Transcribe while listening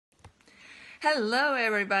Hello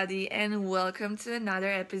everybody and welcome to another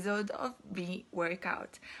episode of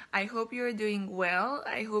Bi-Workout. I hope you're doing well.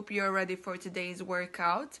 I hope you're ready for today's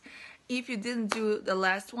workout. If you didn't do the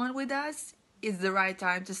last one with us, it's the right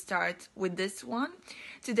time to start with this one.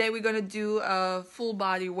 Today we're gonna do a full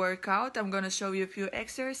body workout. I'm gonna show you a few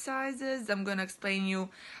exercises. I'm gonna explain you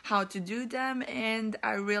how to do them, and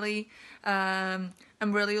I'm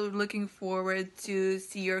really looking forward to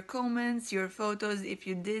see your comments, your photos if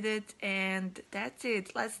you did it, and that's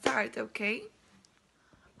it. Let's start, okay?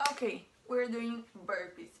 Okay, we're doing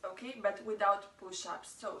burpees, okay, but without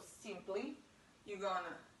push-ups. So simply, you're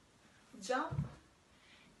gonna jump,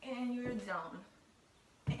 and you're down,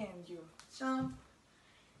 and you jump,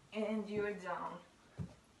 and you're down,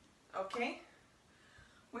 okay?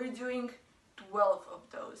 We're doing 12 of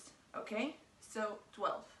those, okay? So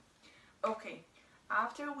 12. Okay,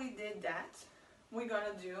 after we did that, we're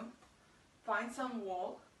gonna find some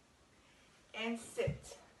wall and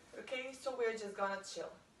sit, okay? So we're just gonna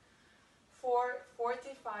chill for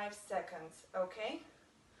 45 seconds, okay?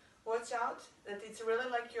 Watch out that it's really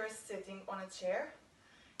like you're sitting on a chair,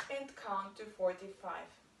 and count to 45.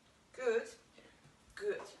 Good,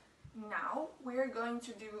 good. Now we're going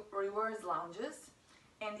to do reverse lunges,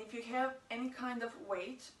 and if you have any kind of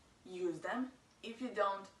weight, use them. If you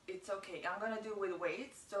don't, it's okay. I'm gonna do with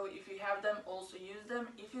weights, so if you have them, also use them.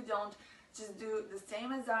 If you don't, just do the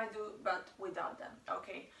same as I do, but without them,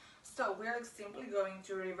 okay? So we're simply going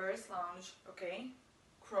to reverse lunge, okay?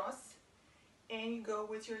 Cross, and you go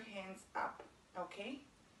with your hands up, okay?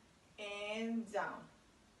 And down,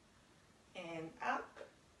 and up,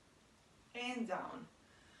 and down.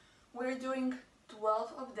 We're doing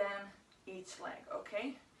 12 of them each leg,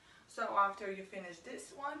 okay? So after you finish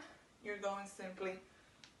this one, you're going simply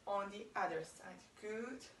on the other side.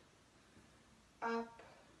 Good. Up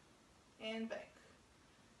and back,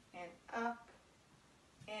 and up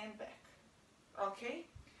and back, okay?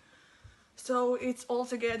 So it's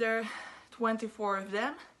altogether 24 of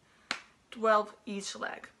them, 12 each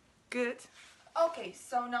leg. Good. Okay,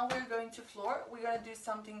 so now we're going to floor. We're gonna do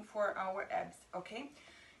something for our abs, okay?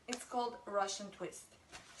 It's called Russian twist.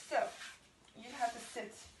 So you have to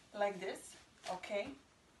sit like this, okay?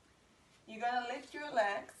 You're gonna lift your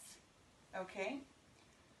legs, okay?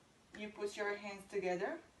 You put your hands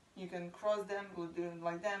together. You can cross them, we'll do it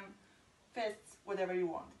like them, fists, whatever you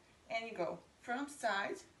want. And you go from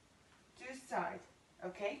side to side,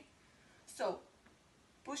 okay? So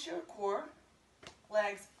push your core,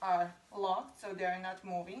 legs are locked so they are not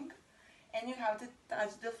moving, and you have to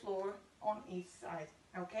touch the floor on each side,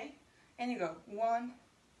 okay? And you go 1,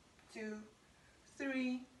 2,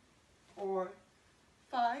 3, 4,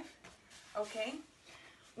 5, okay?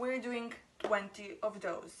 We're doing 20 of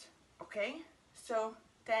those, okay? So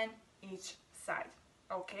 10 each side,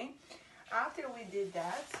 okay? After we did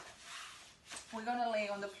that, we're gonna lay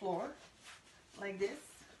on the floor like this.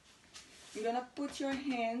 You're gonna put your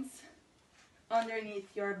hands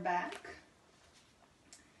underneath your back.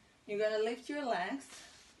 You're gonna lift your legs,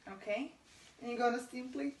 okay? And you're gonna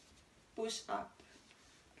simply push up.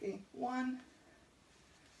 Okay, 1,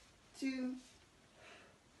 2,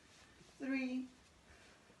 3,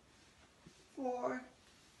 4,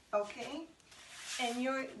 okay? And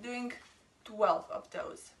you're doing 12 of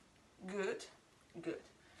those. Good, good.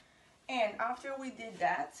 And after we did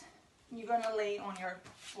that, you're gonna lay on your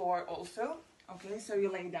floor also, okay? So you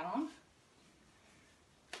lay down.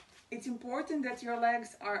 It's important that your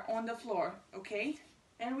legs are on the floor, okay?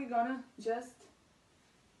 And we're gonna just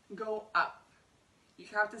go up. You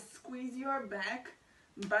have to squeeze your back,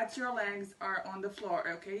 but your legs are on the floor,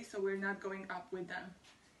 okay? So we're not going up with them.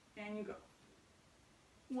 And you go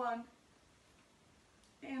 1,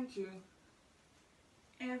 and 2,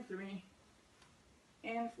 and 3,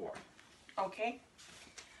 and 4, okay?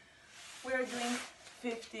 We're doing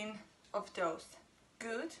 15 of those.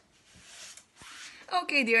 Good.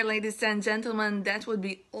 Okay, dear ladies and gentlemen, that would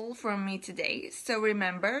be all from me today. So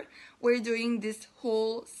remember, we're doing this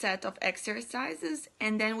whole set of exercises,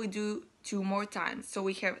 and then we do 2 more times. So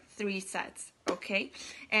we have 3 sets, okay?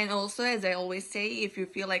 And also, as I always say, if you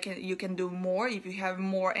feel like you can do more, if you have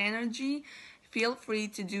more energy, feel free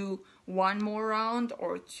to do 1 more round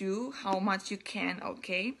or 2, how much you can,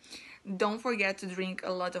 okay? Don't forget to drink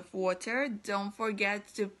a lot of water. Don't forget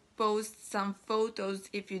to post some photos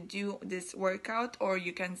if you do this workout, or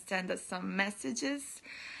you can send us some messages.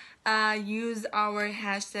 Use our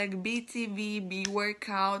hashtag Bi-Tv,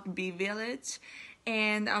 BiWorkout, Bivillage,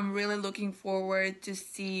 and I'm really looking forward to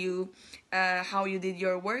see you how you did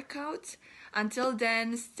your workout. Until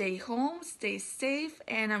then, stay home, stay safe,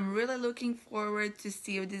 and I'm really looking forward to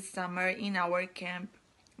see you this summer in our camp.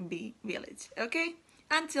 Bivillage. Okay?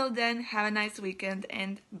 Until then, have a nice weekend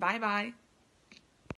and bye bye.